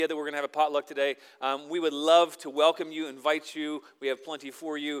that we're going to have a potluck today. We would love to welcome you, invite you. We have plenty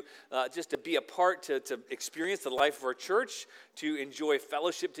for you, just to be a part, to experience the life of our church, to enjoy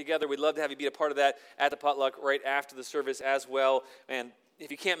fellowship together. We'd love to have you be a part of that at the potluck right after the service as well. And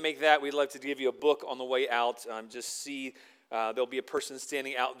if you can't make that, we'd love to give you a book on the way out. There'll be a person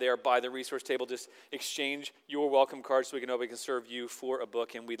standing out there by the resource table. Just exchange your welcome card so we can serve you for a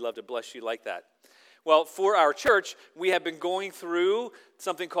book, and we'd love to bless you like that. Well, for our church, we have been going through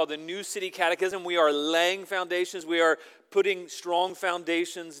something called the New City Catechism. We are laying foundations. We are putting strong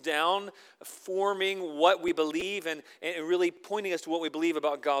foundations down, forming what we believe, and really pointing us to what we believe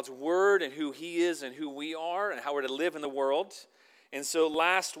about God's Word and who He is and who we are and how we're to live in the world. And so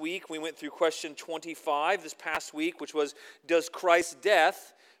last week, we went through question 25 this past week, which was, does Christ's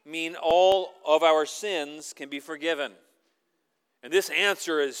death mean all of our sins can be forgiven? And this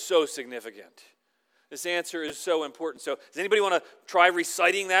answer is so significant. This answer is so important. So does anybody want to try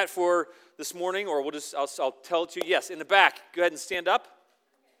reciting that for this morning? Or I'll tell it to you. Yes, in the back. Go ahead and stand up.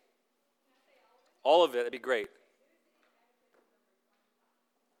 All of it. That'd be great.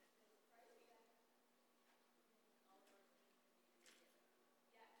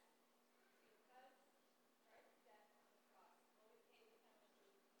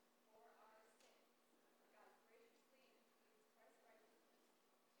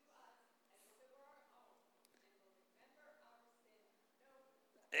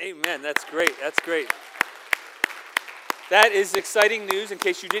 Amen. That's great. That's great. That is exciting news. In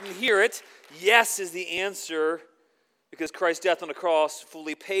case you didn't hear it, yes is the answer, because Christ's death on the cross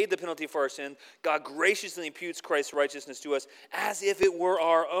fully paid the penalty for our sin. God graciously imputes Christ's righteousness to us as if it were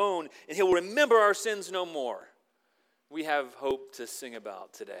our own, and He will remember our sins no more. We have hope to sing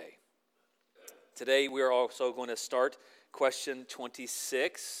about today. Today we are also going to start question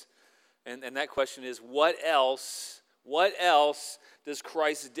 26, and that question is, what else does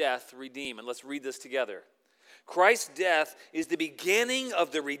Christ's death redeem? And let's read this together. Christ's death is the beginning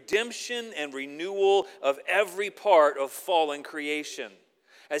of the redemption and renewal of every part of fallen creation,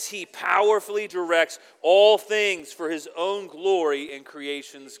 as He powerfully directs all things for His own glory and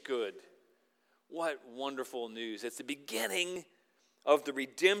creation's good. What wonderful news. It's the beginning of the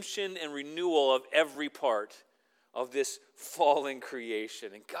redemption and renewal of every part of this fallen creation.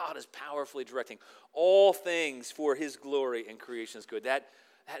 And God is powerfully directing all things for His glory and creation's good. That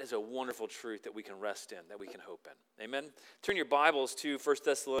is a wonderful truth that we can rest in, that we can hope in. Amen? Turn your Bibles to 1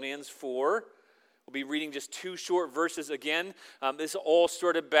 Thessalonians 4. We'll be reading just two short verses again. This all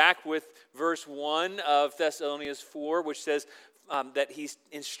started back with verse 1 of Thessalonians 4, which says that he's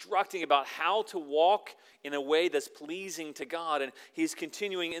instructing about how to walk in a way that's pleasing to God, and he's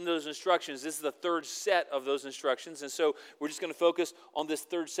continuing in those instructions. This is the third set of those instructions, and so we're just going to focus on this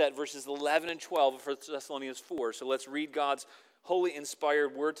third set, verses 11 and 12 of 1 Thessalonians 4. So let's read God's holy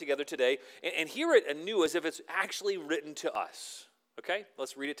inspired word together today, and hear it anew as if it's actually written to us. Okay?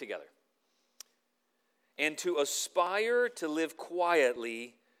 Let's read it together. And to aspire to live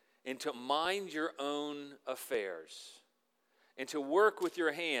quietly and to mind your own affairs, and to work with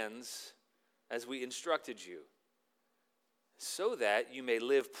your hands as we instructed you, so that you may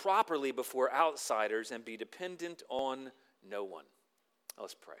live properly before outsiders and be dependent on no one.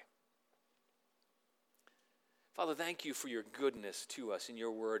 Let's pray. Father, thank you for your goodness to us in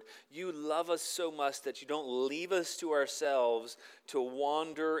your word. You love us so much that you don't leave us to ourselves to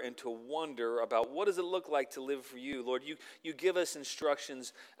wander and to wonder about what does it look like to live for you. Lord, you give us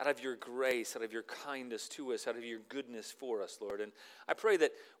instructions out of your grace, out of your kindness to us, out of your goodness for us, Lord. And I pray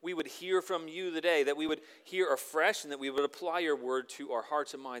that we would hear from you today, that we would hear afresh, and that we would apply your word to our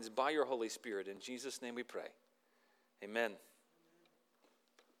hearts and minds by your Holy Spirit. In Jesus' name we pray. Amen.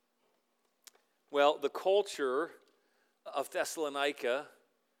 Well, the culture of Thessalonica,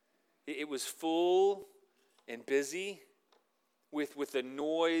 it was full and busy with the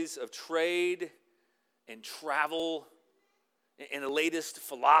noise of trade and travel, and the latest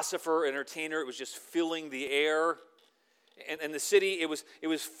philosopher, entertainer. It was just filling the air. And the city, it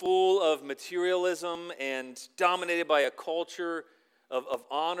was full of materialism and dominated by a culture of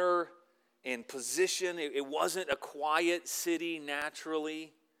honor and position. It wasn't a quiet city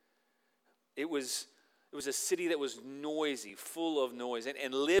naturally. It was a city that was noisy, full of noise.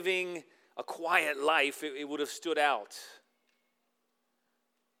 And living a quiet life, it would have stood out.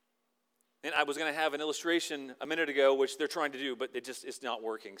 And I was going to have an illustration a minute ago, which they're trying to do, but it's not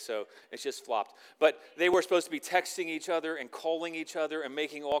working, so it's just flopped. But they were supposed to be texting each other and calling each other and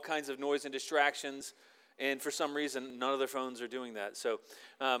making all kinds of noise and distractions. And for some reason, none of their phones are doing that. So,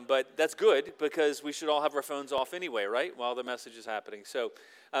 but that's good, because we should all have our phones off anyway, right, while the message is happening. So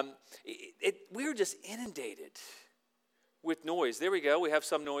we were just inundated with noise. There we go. We have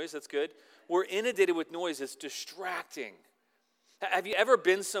some noise. That's good. We're inundated with noise. It's distracting. Have you ever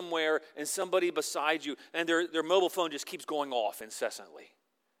been somewhere and somebody beside you and their mobile phone just keeps going off incessantly?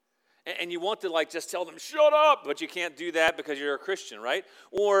 And you want to just tell them, shut up, but you can't do that because you're a Christian, right?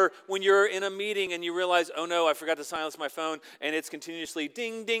 Or when you're in a meeting and you realize, oh no, I forgot to silence my phone, and it's continuously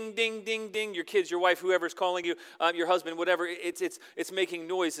ding, ding, ding, ding, ding. Your kids, your wife, whoever's calling you, your husband, whatever, it's making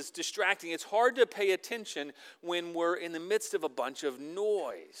noise. It's distracting. It's hard to pay attention when we're in the midst of a bunch of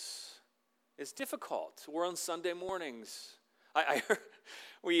noise. It's difficult. We're on Sunday mornings. I heard,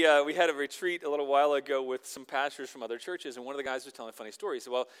 we had a retreat a little while ago with some pastors from other churches, and one of the guys was telling a funny story. He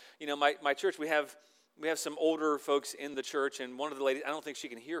said, well, my church, we have some older folks in the church, and one of the ladies, I don't think she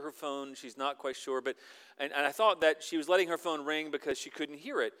can hear her phone. She's not quite sure, and I thought that she was letting her phone ring because she couldn't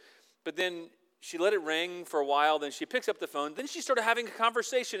hear it. But then she let it ring for a while, then she picks up the phone, then she started having a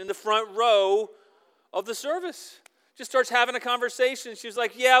conversation in the front row of the service. Just starts having a conversation. She was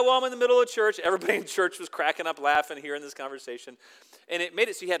like, yeah, well, I'm in the middle of church. Everybody in church was cracking up, laughing, hearing this conversation. And it made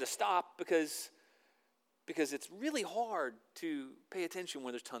it so you had to stop because it's really hard to pay attention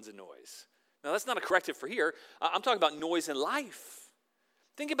when there's tons of noise. Now, that's not a corrective for here. I'm talking about noise in life.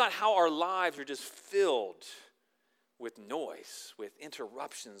 Think about how our lives are just filled with noise, with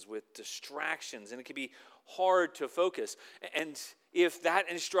interruptions, with distractions, and it can be hard to focus. And if that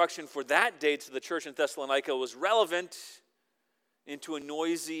instruction for that day to the church in Thessalonica was relevant into a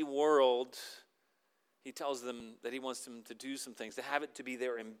noisy world, he tells them that he wants them to do some things, to have it to be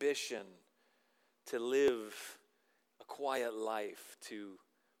their ambition, to live a quiet life, to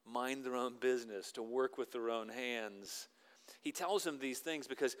mind their own business, to work with their own hands. He tells them these things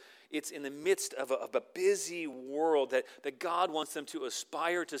because it's in the midst of a busy world that God wants them to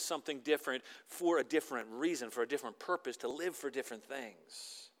aspire to something different for a different reason, for a different purpose, to live for different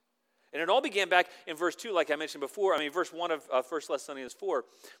things. And it all began back in verse 2, like I mentioned before. Verse 1 of 1 Thessalonians 4,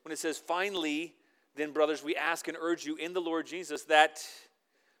 when it says, finally, then, brothers, we ask and urge you in the Lord Jesus that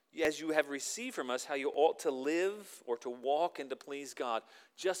as you have received from us how you ought to live or to walk and to please God,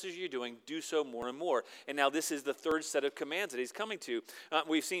 just as you're doing, do so more and more. And now this is the third set of commands that he's coming to.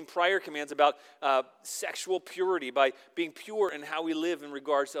 We've seen prior commands about sexual purity, by being pure in how we live in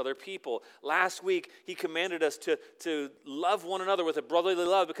regards to other people. Last week, he commanded us to love one another with a brotherly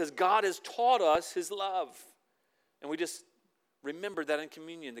love because God has taught us his love. And we just remembered that in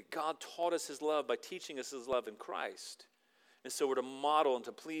communion, that God taught us his love by teaching us his love in Christ. And so we're to model and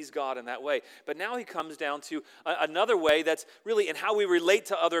to please God in that way. But now he comes down to another way that's really in how we relate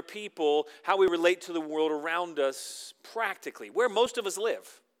to other people, how we relate to the world around us practically, where most of us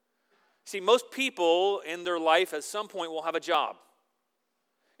live. See, most people in their life at some point will have a job.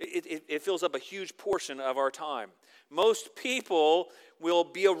 It fills up a huge portion of our time. Most people will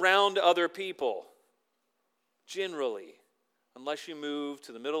be around other people, generally, unless you move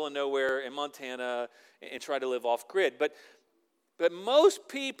to the middle of nowhere in Montana and try to live off grid. But most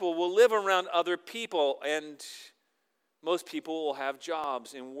people will live around other people, and most people will have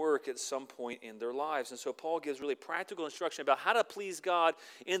jobs and work at some point in their lives. And so Paul gives really practical instruction about how to please God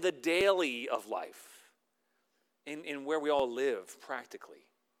in the daily of life, in where we all live practically.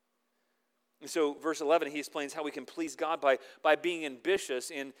 And so verse 11, he explains how we can please God by being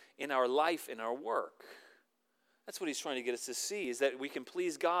ambitious in our life, in our work. That's what he's trying to get us to see, is that we can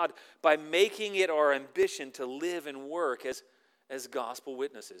please God by making it our ambition to live and work as gospel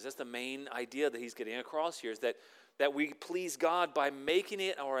witnesses. That's the main idea that he's getting across here, is that we please God by making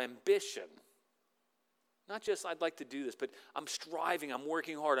it our ambition. Not just, I'd like to do this, but I'm striving, I'm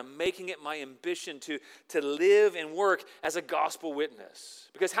working hard, I'm making it my ambition to live and work as a gospel witness.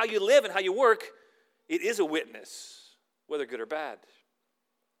 Because how you live and how you work, it is a witness, whether good or bad.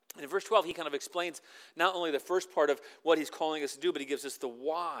 And in verse 12, he kind of explains not only the first part of what he's calling us to do, but he gives us the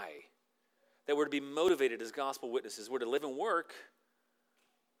why. That we're to be motivated as gospel witnesses. We're to live and work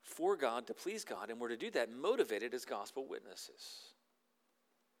for God, to please God, and we're to do that motivated as gospel witnesses.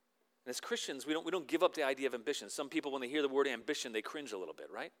 And as Christians, we don't give up the idea of ambition. Some people, when they hear the word ambition, they cringe a little bit,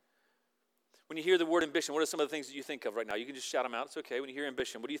 right? When you hear the word ambition, what are some of the things that you think of right now? You can just shout them out. It's okay. When you hear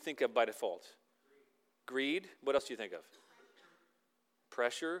ambition, what do you think of by default? Greed. What else do you think of?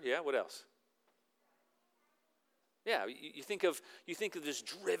 Pressure. Yeah, what else? Yeah, you think of this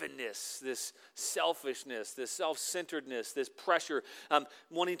drivenness, this selfishness, this self-centeredness, this pressure,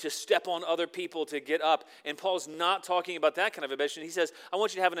 wanting to step on other people to get up. And Paul's not talking about that kind of ambition. He says, I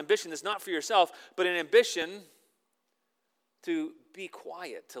want you to have an ambition that's not for yourself, but an ambition to be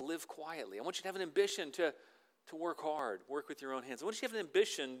quiet, to live quietly. I want you to have an ambition to work hard, work with your own hands. I want you to have an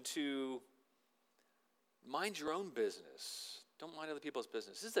ambition to mind your own business. Don't mind other people's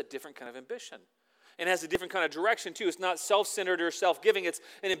business. This is a different kind of ambition. And has a different kind of direction, too. It's not self-centered or self-giving. It's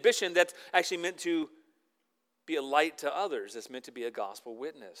an ambition that's actually meant to be a light to others. It's meant to be a gospel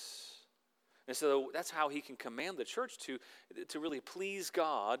witness. And so that's how he can command the church to really please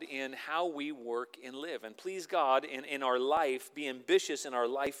God in how we work and live. And please God in our life, be ambitious in our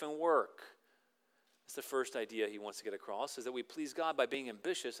life and work. That's the first idea he wants to get across, is that we please God by being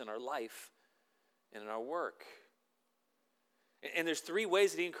ambitious in our life and in our work. And there's three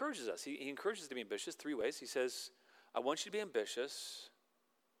ways that he encourages us. He encourages us to be ambitious, three ways. He says, I want you to be ambitious.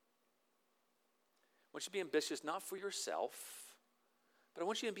 I want you to be ambitious not for yourself, but I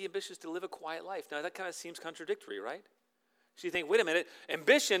want you to be ambitious to live a quiet life. Now, that kind of seems contradictory, right? So you think, wait a minute,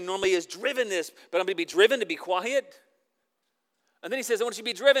 ambition normally is drivenness, but I'm going to be driven to be quiet? And then he says, I want you to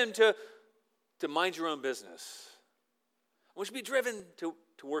be driven to mind your own business. I want you to be driven to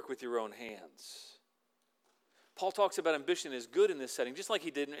work with your own hands. Paul talks about ambition as good in this setting, just like he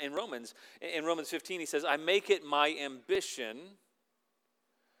did in Romans. In Romans 15, he says, I make it my ambition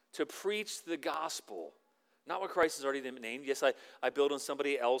to preach the gospel. Not what Christ has already named. Yes, I build on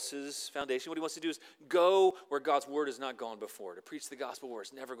somebody else's foundation. What he wants to do is go where God's word has not gone before, to preach the gospel where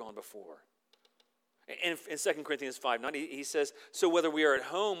it's never gone before. And in 2 Corinthians 5:9, he says, so whether we are at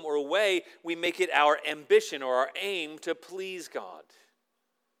home or away, we make it our ambition or our aim to please God.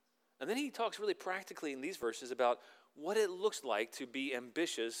 And then he talks really practically in these verses about what it looks like to be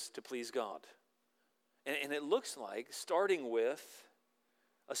ambitious to please God. And it looks like starting with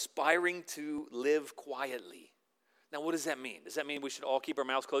aspiring to live quietly. Now, what does that mean? Does that mean we should all keep our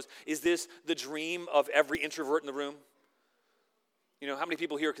mouths closed? Is this the dream of every introvert in the room? You know, how many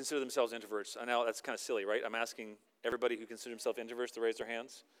people here consider themselves introverts? I know that's kind of silly, right? I'm asking everybody who considers themselves introverts to raise their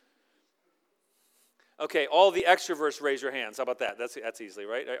hands. Okay, all the extroverts raise your hands. How about that? That's easily,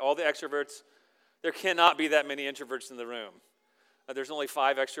 right? All the extroverts. There cannot be that many introverts in the room. There's only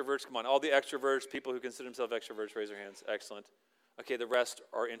 5 extroverts. Come on, all the extroverts, people who consider themselves extroverts, raise their hands. Excellent. Okay, the rest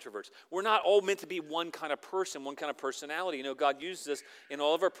are introverts. We're not all meant to be one kind of person, one kind of personality. You know, God uses us in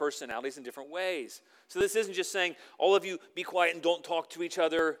all of our personalities in different ways. So this isn't just saying, all of you be quiet and don't talk to each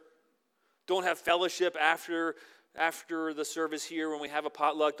other. Don't have fellowship after the service here when we have a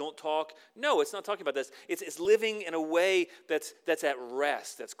potluck. Don't talk. No, it's not talking about this. It's living in a way that's at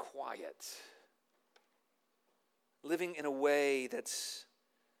rest, that's quiet. Living in a way that's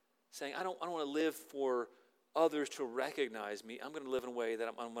saying, I don't want to live for others to recognize me. I'm going to live in a way that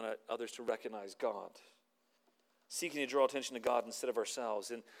I want others to recognize God. Seeking to draw attention to God instead of ourselves.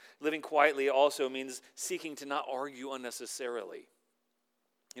 And living quietly also means seeking to not argue unnecessarily.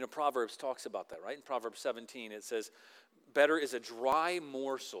 You know, Proverbs talks about that, right? In Proverbs 17, it says, better is a dry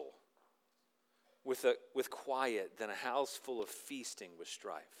morsel with quiet than a house full of feasting with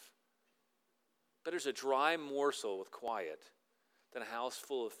strife. Better is a dry morsel with quiet than a house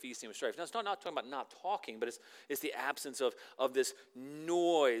full of feasting with strife. Now, it's not talking about not talking, but it's the absence of this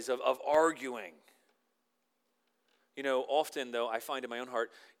noise of arguing. You know, often, though, I find in my own heart,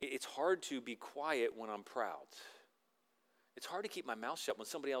 it's hard to be quiet when I'm proud. It's hard to keep my mouth shut when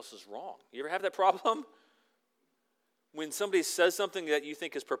somebody else is wrong. You ever have that problem? When somebody says something that you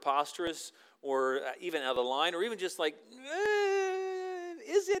think is preposterous or even out of line, or even just like,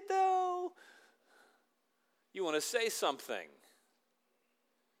 is it though? You want to say something.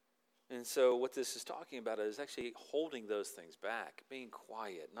 And so what this is talking about is actually holding those things back, being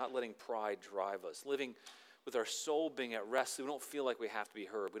quiet, not letting pride drive us, living with our soul being at rest so we don't feel like we have to be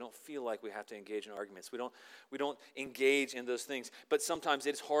heard. We don't feel like we have to engage in arguments. We don't engage in those things. But sometimes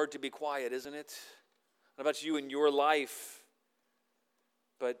it's hard to be quiet, isn't it? What about you in your life?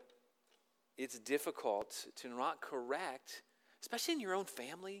 But it's difficult to not correct, especially in your own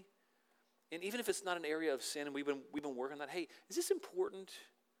family. And even if it's not an area of sin and we've been working on that, hey, is this important?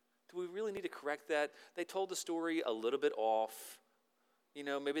 Do we really need to correct that? They told the story a little bit off. You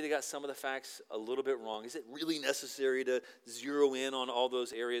know, maybe they got some of the facts a little bit wrong. Is it really necessary to zero in on all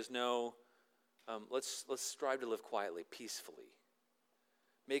those areas? No. Let's strive to live quietly, peacefully.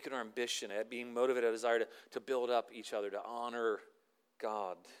 Make it our ambition, at being motivated, a desire to build up each other, to honor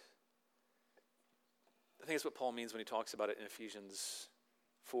God. I think that's what Paul means when he talks about it in Ephesians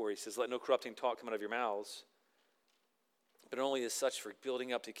 4. He says, let no corrupting talk come out of your mouths, but only as such for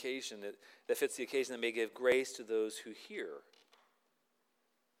building up the occasion that fits the occasion, that may give grace to those who hear.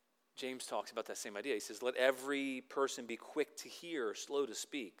 James talks about that same idea. He says, let every person be quick to hear, slow to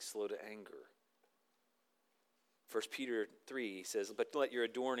speak, slow to anger. 1 Peter 3, he says, but let your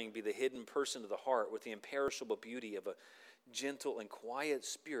adorning be the hidden person of the heart with the imperishable beauty of a gentle and quiet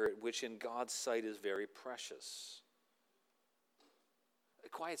spirit, which in God's sight is very precious.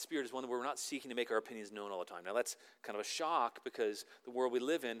 quiet spirit is one where we're not seeking to make our opinions known all the time. Now that's kind of a shock because the world we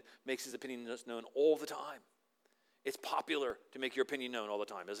live in makes his opinions known all the time. It's popular to make your opinion known all the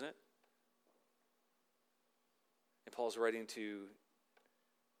time, isn't it? And Paul's writing to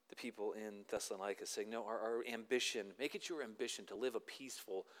the people in Thessalonica saying, no, our ambition, make it your ambition to live a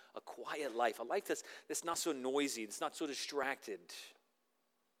peaceful, a quiet life, a life that's not so noisy, it's not so distracted.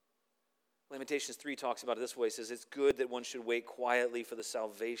 Lamentations 3 talks about it this way. It says, it's good that one should wait quietly for the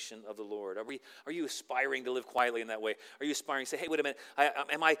salvation of the Lord. Are you aspiring to live quietly in that way? Are you aspiring to say, hey, wait a minute,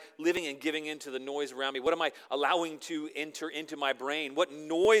 am I living and giving into the noise around me? What am I allowing to enter into my brain? What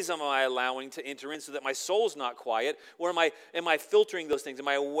noise am I allowing to enter in so that my soul's not quiet? Or am I filtering those things? Am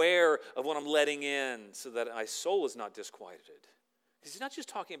I aware of what I'm letting in so that my soul is not disquieted? Because he's not just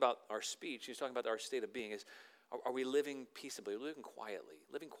talking about our speech, he's talking about our state of being. Are we living peaceably, living quietly,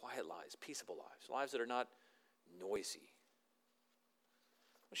 living quiet lives, peaceable lives, lives that are not noisy?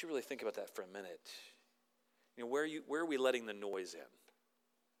 I want you to really think about that for a minute. You know, where are we letting the noise in?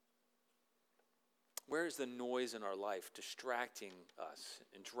 Where is the noise in our life distracting us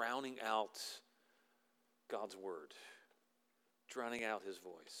and drowning out God's word, drowning out his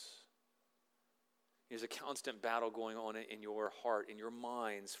voice? There's a constant battle going on in your heart, in your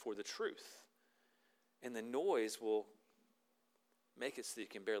minds for the truth. And the noise will make it so that you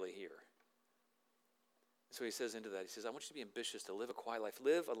can barely hear. So he says into that, he says, I want you to be ambitious, to live a quiet life.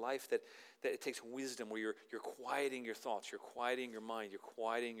 Live a life that it takes wisdom, where you're quieting your thoughts, you're quieting your mind, you're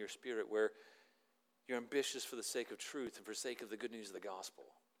quieting your spirit, where you're ambitious for the sake of truth and for the sake of the good news of the gospel.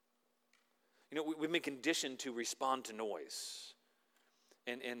 You know, we've been conditioned to respond to noise.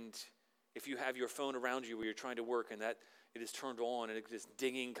 And if you have your phone around you where you're trying to work and that it is turned on and it is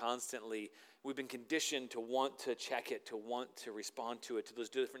dinging constantly, we've been conditioned to want to check it, to want to respond to it, to those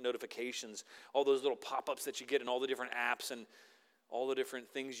different notifications, all those little pop-ups that you get and all the different apps and all the different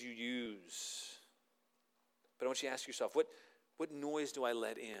things you use. But I want you to ask yourself, what noise do I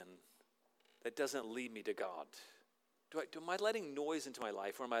let in that doesn't lead me to God? Am I letting noise into my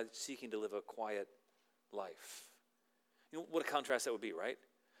life, or am I seeking to live a quiet life? You know, what a contrast that would be, right?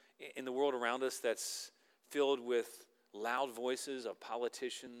 In the world around us that's filled with loud voices of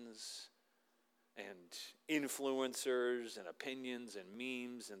politicians and influencers and opinions and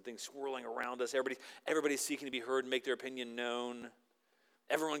memes and things swirling around us. Everybody's seeking to be heard and make their opinion known.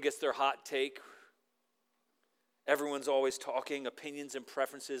 Everyone gets their hot take. Everyone's always talking. Opinions and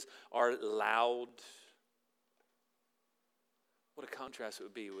preferences are loud. What a contrast it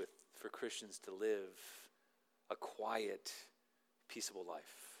would be for Christians to live a quiet, peaceable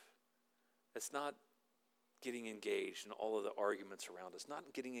life. That's not getting engaged in all of the arguments around us, not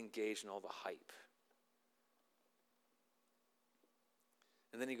getting engaged in all the hype.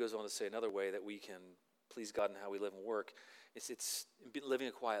 And then he goes on to say another way that we can please God in how we live and work. It's living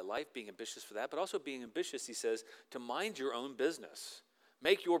a quiet life, being ambitious for that, but also being ambitious, he says, to mind your own business.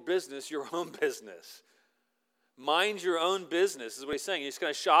 Make your business your own business. Mind your own business is what he's saying. It's kind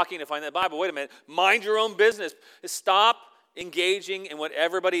of shocking to find that in the Bible. Wait a minute. Mind your own business. Stop engaging in what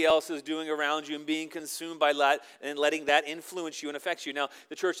everybody else is doing around you and being consumed by that and letting that influence you and affect you. Now,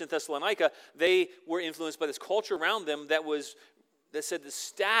 the church in Thessalonica, they were influenced by this culture around them that said the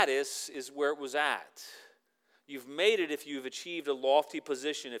status is where it was at. You've made it if you've achieved a lofty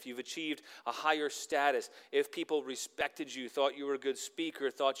position, if you've achieved a higher status, if people respected you, thought you were a good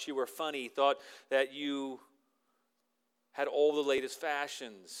speaker, thought you were funny, thought that you had all the latest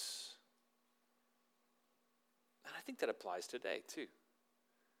fashions. And I think that applies today, too.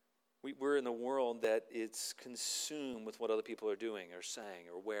 We're in a world that it's consumed with what other people are doing or saying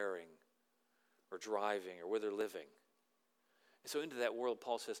or wearing or driving or where they're living. And so into that world,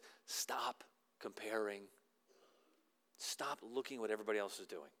 Paul says, stop comparing. Stop looking at what everybody else is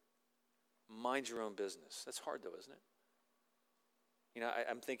doing. Mind your own business. That's hard, though, isn't it? You know,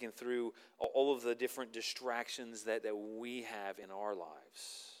 I'm thinking through all of the different distractions that we have in our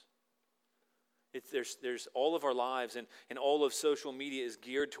lives. There's all of our lives, and all of social media is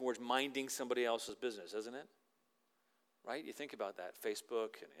geared towards minding somebody else's business, isn't it? Right? You think about that.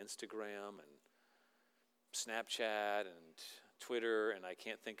 Facebook and Instagram and Snapchat and Twitter, and I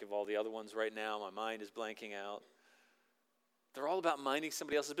can't think of all the other ones right now. My mind is blanking out. They're all about minding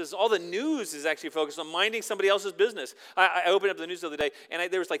somebody else's business. All the news is actually focused on minding somebody else's business. I opened up the news the other day,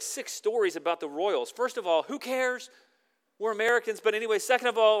 and there was like 6 stories about the Royals. First of all, who cares? We're Americans, but anyway, second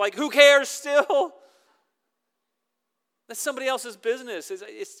of all, like, who cares still? That's somebody else's business.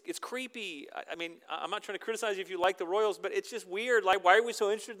 It's creepy. I mean, I'm not trying to criticize you if you like the Royals, but it's just weird. Like, why are we so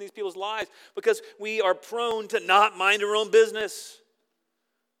interested in these people's lives? Because we are prone to not mind our own business.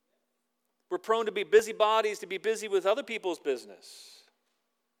 We're prone to be busybodies, to be busy with other people's business.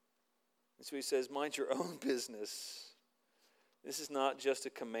 And so he says, mind your own business. This is not just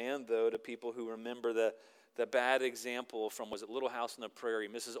a command, though, to people who remember the bad example from, was it Little House on the Prairie,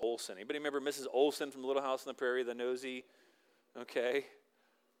 Mrs. Olsen. Anybody remember Mrs. Olsen from Little House on the Prairie, the nosy? Okay.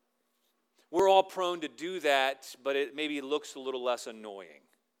 We're all prone to do that, but it maybe looks a little less annoying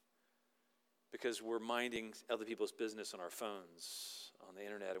because we're minding other people's business on our phones, on the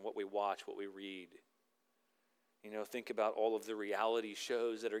internet, and what we watch, what we read. Think about all of the reality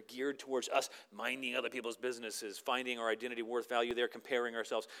shows that are geared towards us minding other people's businesses, finding our identity, worth, value there, comparing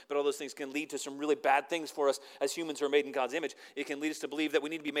ourselves. But all those things can lead to some really bad things for us as humans who are made in God's image. It can lead us to believe that we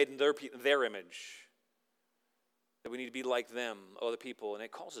need to be made in their image, that we need to be like them, other people. And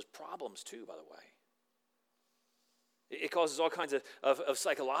it causes problems too, by the way. It causes all kinds of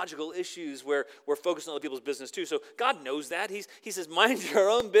psychological issues where we're focused on other people's business too. So God knows that. He says, mind your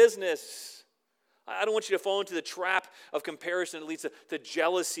own business. I don't want you to fall into the trap of comparison that leads to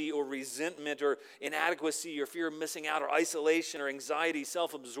jealousy or resentment or inadequacy or fear of missing out or isolation or anxiety,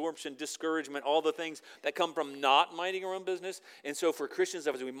 self-absorption, discouragement, all the things that come from not minding our own business. And so for Christians,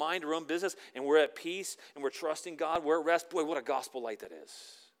 as we mind our own business and we're at peace and we're trusting God, we're at rest, boy, what a gospel light that is.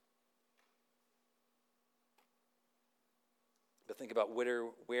 But think about where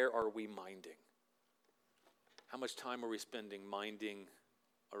are we minding? How much time are we spending minding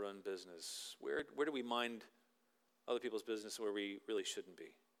our own business? Where do we mind other people's business where we really shouldn't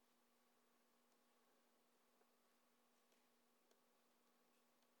be?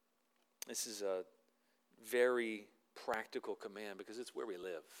 This is a very practical command because it's where we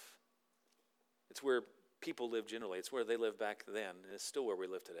live. It's where people live generally. It's where they lived back then, and it's still where we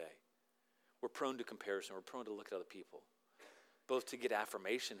live today. We're prone to comparison. We're prone to look at other people, both to get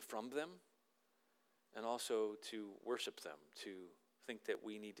affirmation from them and also to worship them, to think that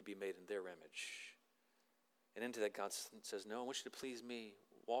we need to be made in their image. And into that, God says, no, I want you to please me.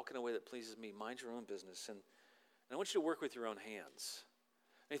 Walk in a way that pleases me. Mind your own business. And I want you to work with your own hands.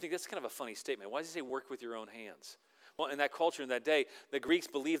 And you think that's kind of a funny statement. Why does he say work with your own hands? Well, in that culture, in that day, the Greeks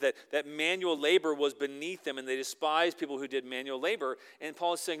believed that manual labor was beneath them, and they despised people who did manual labor. And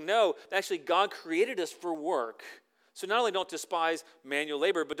Paul is saying, no, actually God created us for work. So not only don't despise manual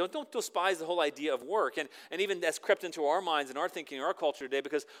labor, but don't despise the whole idea of work. And even that's crept into our minds and our thinking, our culture today,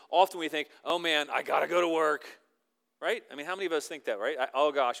 because often we think, oh man, I got to go to work, right? I mean, how many of us think that, right?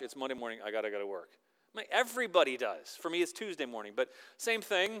 Oh gosh, it's Monday morning, I got to go to work. I mean, everybody does. For me, it's Tuesday morning, but same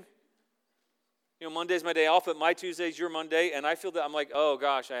thing. Monday's my day off, but my Tuesday's your Monday, and I feel that I'm like, oh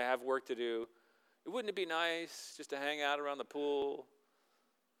gosh, I have work to do. Wouldn't it be nice just to hang out around the pool?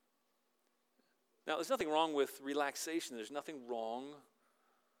 Now, there's nothing wrong with relaxation. There's nothing wrong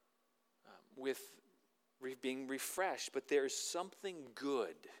with being refreshed. But there's something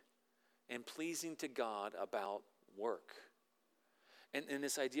good and pleasing to God about work. And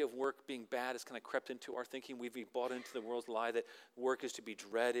this idea of work being bad has kind of crept into our thinking. We've bought into the world's lie that work is to be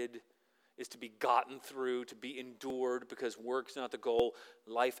dreaded, is to be gotten through, to be endured, because work's not the goal.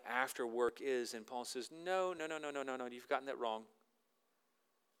 Life after work is. And Paul says, no, you've gotten that wrong.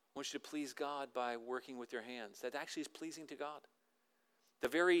 I want you to please God by working with your hands. That actually is pleasing to God. The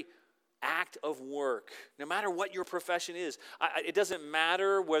very act of work, no matter what your profession is, it doesn't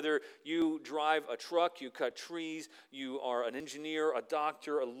matter whether you drive a truck, you cut trees, you are an engineer, a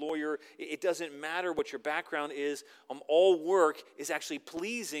doctor, a lawyer. It doesn't matter what your background is. All work is actually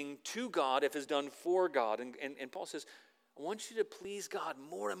pleasing to God if it's done for God. And Paul says, I want you to please God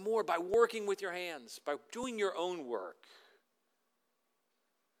more and more by working with your hands, by doing your own work.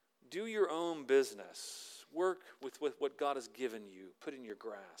 Do your own business. Work with what God has given you. Put in your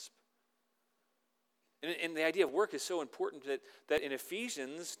grasp. And the idea of work is so important that in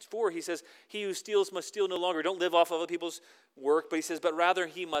Ephesians 4, he says, he who steals must steal no longer. Don't live off other people's work, but he says, but rather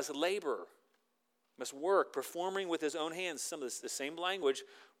he must labor, must work, performing with his own hands, some of the same language,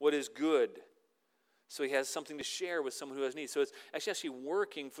 what is good. So he has something to share with someone who has need. So it's actually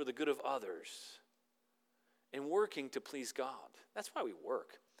working for the good of others and working to please God. That's why we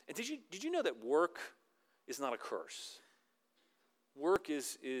work. And did you know that work is not a curse? Work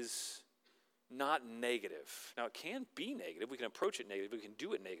is not negative. Now, it can be negative. We can approach it negatively. We can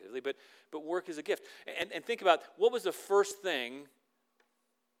do it negatively. But work is a gift. And think about, what was the first thing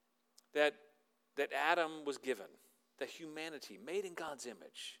that Adam was given? That humanity, made in God's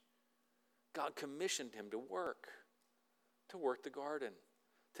image. God commissioned him to work the garden.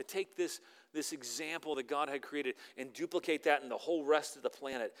 To take this example that God had created and duplicate that in the whole rest of the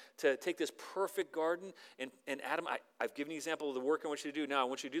planet. To take this perfect garden and Adam, I've given you an example of the work I want you to do. Now I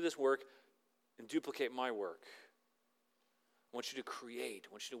want you to do this work and duplicate my work. I want you to create.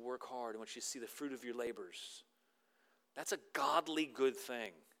 I want you to work hard. I want you to see the fruit of your labors. That's a godly good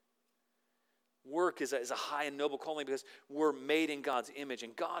thing. Work is a high and noble calling because we're made in God's image,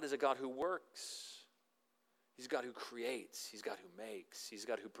 and God is a God who works. He's a God who creates. He's a God who makes. He's a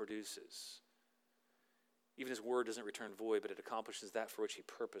God who produces. Even his word doesn't return void, but it accomplishes that for which he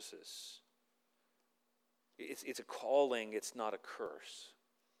purposes. It's a calling, it's not a curse.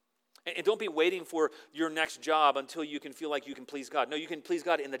 And don't be waiting for your next job until you can feel like you can please God. No, you can please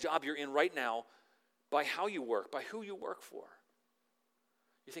God in the job you're in right now by how you work, by who you work for.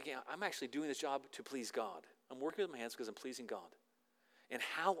 You're thinking, I'm actually doing this job to please God. I'm working with my hands because I'm pleasing God. And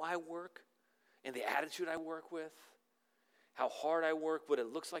how I work, and the attitude I work with, how hard I work, what it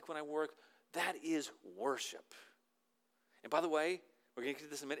looks like when I work, that is worship. And by the way, we're going to get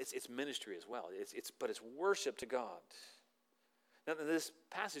to this in a minute, it's ministry as well. But it's worship to God. Now, this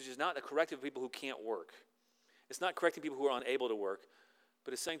passage is not a corrective of people who can't work. It's not correcting people who are unable to work,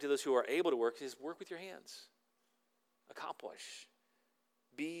 but it's saying to those who are able to work, is work with your hands. Accomplish.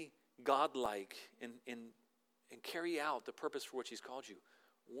 Be godlike and carry out the purpose for which he's called you.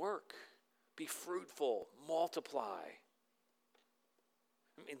 Work. Be fruitful. Multiply.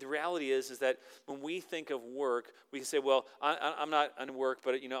 I mean, the reality is that when we think of work, we can say, well, I'm not on work,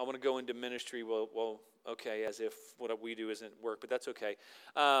 but I want to go into ministry. Well, okay, as if what we do isn't work, but that's okay.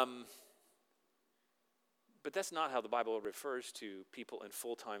 But that's not how the Bible refers to people in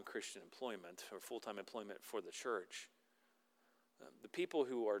full-time Christian employment or full-time employment for the church. The people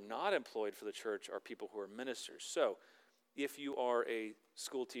who are not employed for the church are people who are ministers. So, if you are a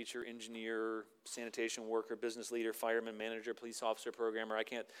school teacher, engineer, sanitation worker, business leader, fireman, manager, police officer, programmer, I'm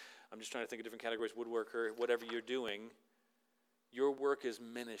just trying to think of different categories, woodworker, whatever you're doing, your work is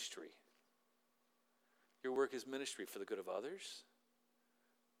ministry. Your work is ministry for the good of others,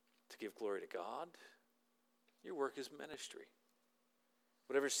 to give glory to God. Your work is ministry.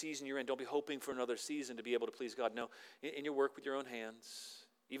 Whatever season you're in, don't be hoping for another season to be able to please God. No, in your work with your own hands,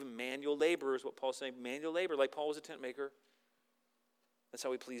 even manual labor is what Paul's saying. Manual labor, like Paul was a tent maker. That's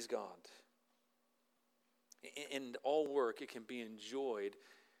how we please God. In all work, it can be enjoyed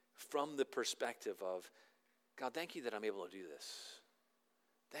from the perspective of, God, thank you that I'm able to do this.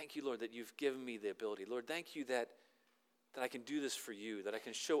 Thank you, Lord, that you've given me the ability. Lord, thank you that I can do this for you, that I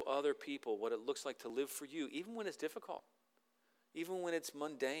can show other people what it looks like to live for you, even when it's difficult, even when it's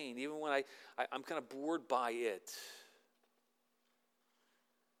mundane, even when I'm kind of bored by it.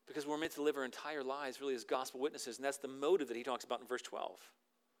 Because we're meant to live our entire lives really as gospel witnesses, and that's the motive that he talks about in verse 12.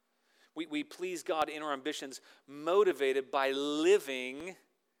 We please God in our ambitions, motivated by living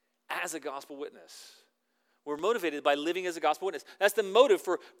as a gospel witness. We're motivated by living as a gospel witness. That's the motive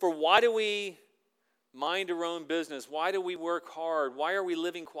for why do we mind our own business? Why do we work hard? Why are we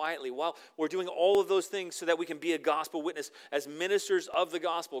living quietly? Well, we're doing all of those things so that we can be a gospel witness as ministers of the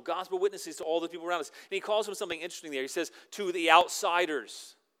gospel. Gospel witnesses to all the people around us. And he calls them something interesting there. He says, to the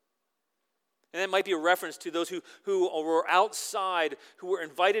outsiders. And that might be a reference to those who were outside, who were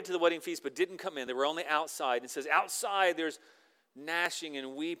invited to the wedding feast but didn't come in. They were only outside. And it says, outside there's gnashing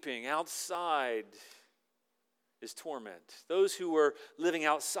and weeping. Outside is torment. Those who were living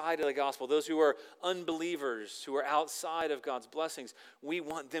outside of the gospel, those who are unbelievers, who are outside of God's blessings, we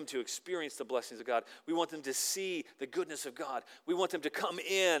want them to experience the blessings of God. We want them to see the goodness of God. We want them to come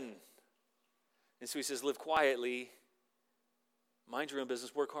in. And so he says, live quietly. Mind your own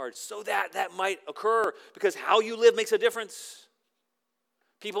business, work hard, so that might occur, because how you live makes a difference.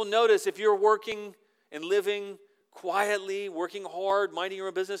 People notice if you're working and living quietly, working hard, minding your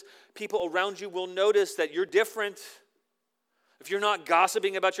own business, people around you will notice that you're different. If you're not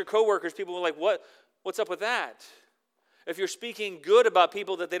gossiping about your coworkers, people will be like, what's up with that? If you're speaking good about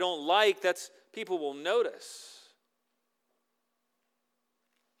people that they don't like, people will notice.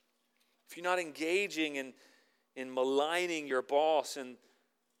 If you're not engaging in maligning your boss and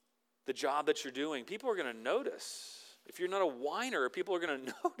the job that you're doing, people are going to notice. If you're not a whiner, people are going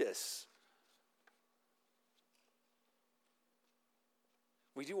to notice.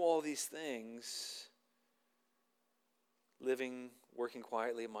 We do all these things, living, working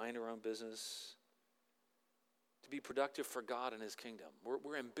quietly, mind our own business, to be productive for God and his kingdom.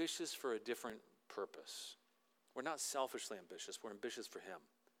 We're ambitious for a different purpose. We're not selfishly ambitious. We're ambitious for him.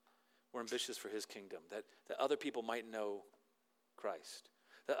 We're ambitious for his kingdom, that other people might know Christ,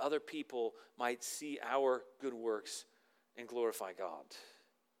 that other people might see our good works and glorify God.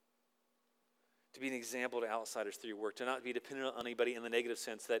 To be an example to outsiders through your work, to not be dependent on anybody in the negative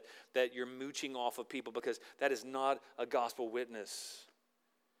sense, that you're mooching off of people, because that is not a gospel witness.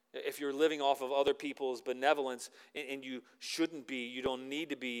 If you're living off of other people's benevolence, and you shouldn't be, you don't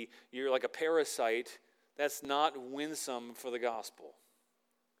need to be, you're like a parasite, that's not winsome for the gospel.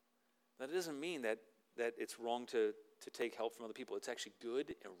 That doesn't mean that it's wrong to take help from other people. It's actually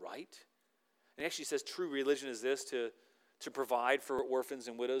good and right. And he actually says true religion is this, to provide for orphans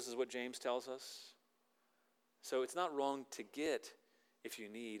and widows, is what James tells us. So it's not wrong to get if you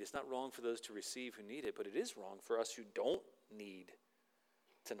need. It's not wrong for those to receive who need it, but it is wrong for us who don't need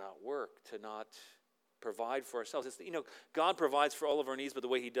to not work, to not provide for ourselves. It's, God provides for all of our needs, but the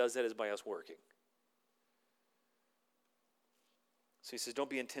way he does that is by us working. So he says, don't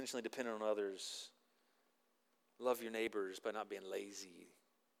be intentionally dependent on others. Love your neighbors by not being lazy.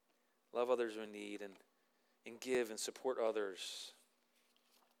 Love others who are in need and give and support others.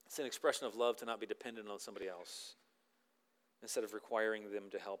 It's an expression of love to not be dependent on somebody else instead of requiring them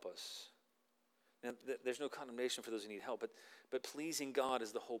to help us. Now, there's no condemnation for those who need help, but pleasing God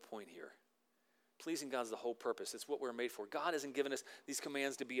is the whole point here. Pleasing God is the whole purpose. It's what we're made for. God hasn't given us these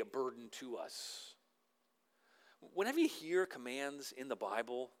commands to be a burden to us. Whenever you hear commands in the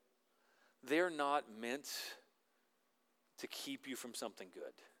Bible, they're not meant to keep you from something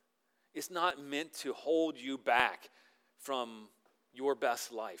good. It's not meant to hold you back from your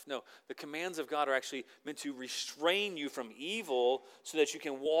best life. No, the commands of God are actually meant to restrain you from evil so that you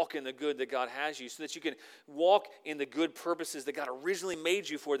can walk in the good that God has you, so that you can walk in the good purposes that God originally made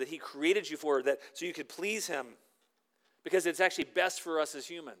you for, that he created you for, that so you could please him, because it's actually best for us as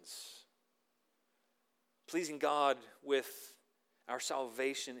humans. Pleasing God with our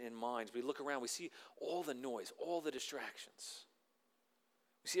salvation in mind. We look around, we see all the noise, all the distractions.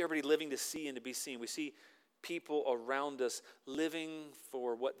 We see everybody living to see and to be seen. We see people around us living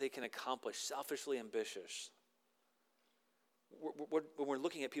for what they can accomplish, selfishly ambitious. When we're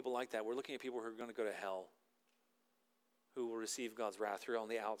looking at people like that, we're looking at people who are going to go to hell, who will receive God's wrath, who are on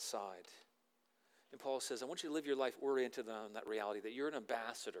the outside. And Paul says, I want you to live your life oriented on that reality, that you're an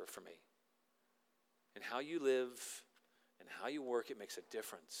ambassador for me. And how you live and how you work, it makes a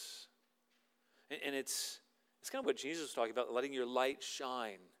difference. And it's kind of what Jesus was talking about, letting your light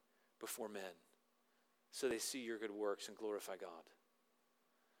shine before men, so they see your good works and glorify God.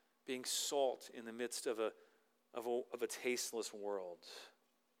 Being salt in the midst of a tasteless world.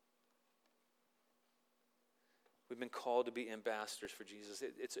 We've been called to be ambassadors for Jesus.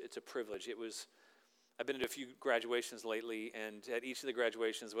 It's a privilege. I've been at a few graduations lately, and at each of the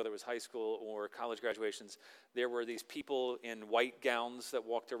graduations, whether it was high school or college graduations, there were these people in white gowns that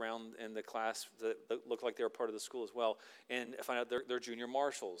walked around in the class that looked like they were part of the school as well. And I find out they're junior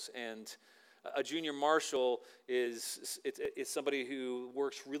marshals. And a junior marshal is somebody who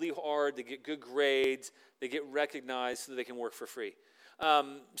works really hard to get good grades, they get recognized so that they can work for free.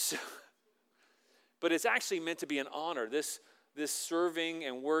 But it's actually meant to be an honor. This serving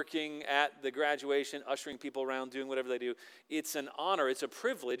and working at the graduation, ushering people around, doing whatever they do, it's an honor, it's a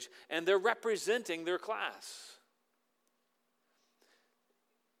privilege, and they're representing their class.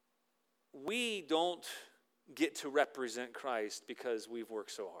 We don't get to represent Christ because we've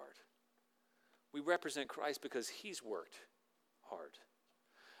worked so hard. We represent Christ because he's worked hard.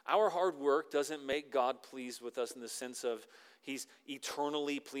 Our hard work doesn't make God pleased with us in the sense of he's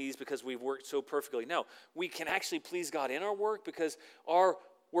eternally pleased because we've worked so perfectly. No, we can actually please God in our work because our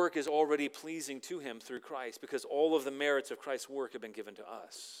work is already pleasing to him through Christ, because all of the merits of Christ's work have been given to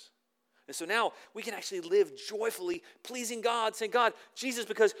us. And so now we can actually live joyfully pleasing God, saying, God, Jesus,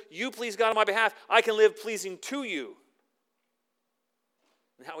 because you please God on my behalf, I can live pleasing to you.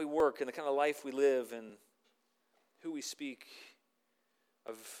 And how we work and the kind of life we live and who we speak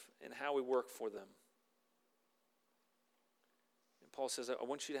of and how we work for them. And Paul says, I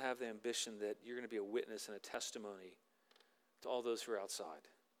want you to have the ambition that you're going to be a witness and a testimony to all those who are outside.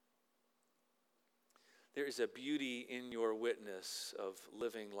 There is a beauty in your witness of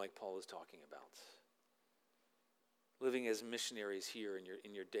living like Paul is talking about. Living as missionaries here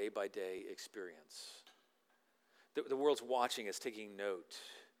in your day-by-day experience. The world's watching us, taking note.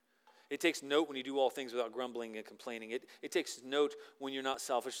 It takes note when you do all things without grumbling and complaining. It takes note when you're not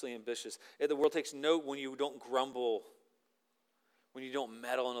selfishly ambitious. The world takes note when you don't grumble, when you don't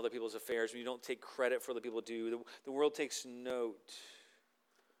meddle in other people's affairs, when you don't take credit for what other people do. The world takes note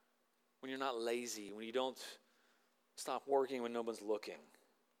when you're not lazy, when you don't stop working when no one's looking.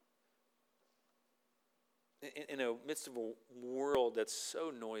 In the midst of a world that's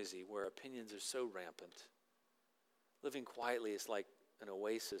so noisy, where opinions are so rampant, living quietly is like an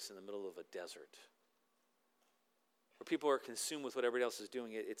oasis in the middle of a desert. Where people are consumed with what everybody else is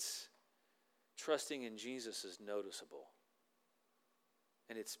doing, it's trusting in Jesus is noticeable.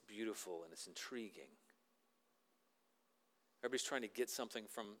 And it's beautiful and it's intriguing. Everybody's trying to get something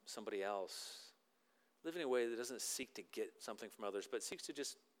from somebody else. Living in a way that doesn't seek to get something from others, but seeks to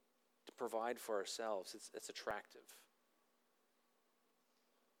just to provide for ourselves. It's attractive.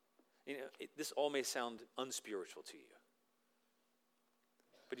 This all may sound unspiritual to you.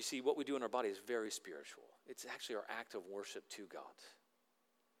 But you see, what we do in our body is very spiritual. It's actually our act of worship to God.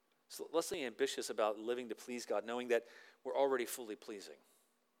 So let's be ambitious about living to please God, knowing that we're already fully pleasing.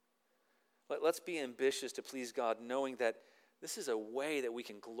 Let's be ambitious to please God, knowing that this is a way that we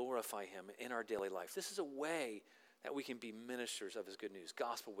can glorify him in our daily life. This is a way that we can be ministers of his good news,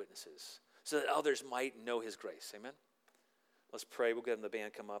 gospel witnesses, so that others might know his grace. Amen? Let's pray. We'll get the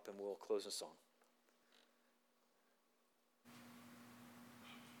band come up and we'll close the song.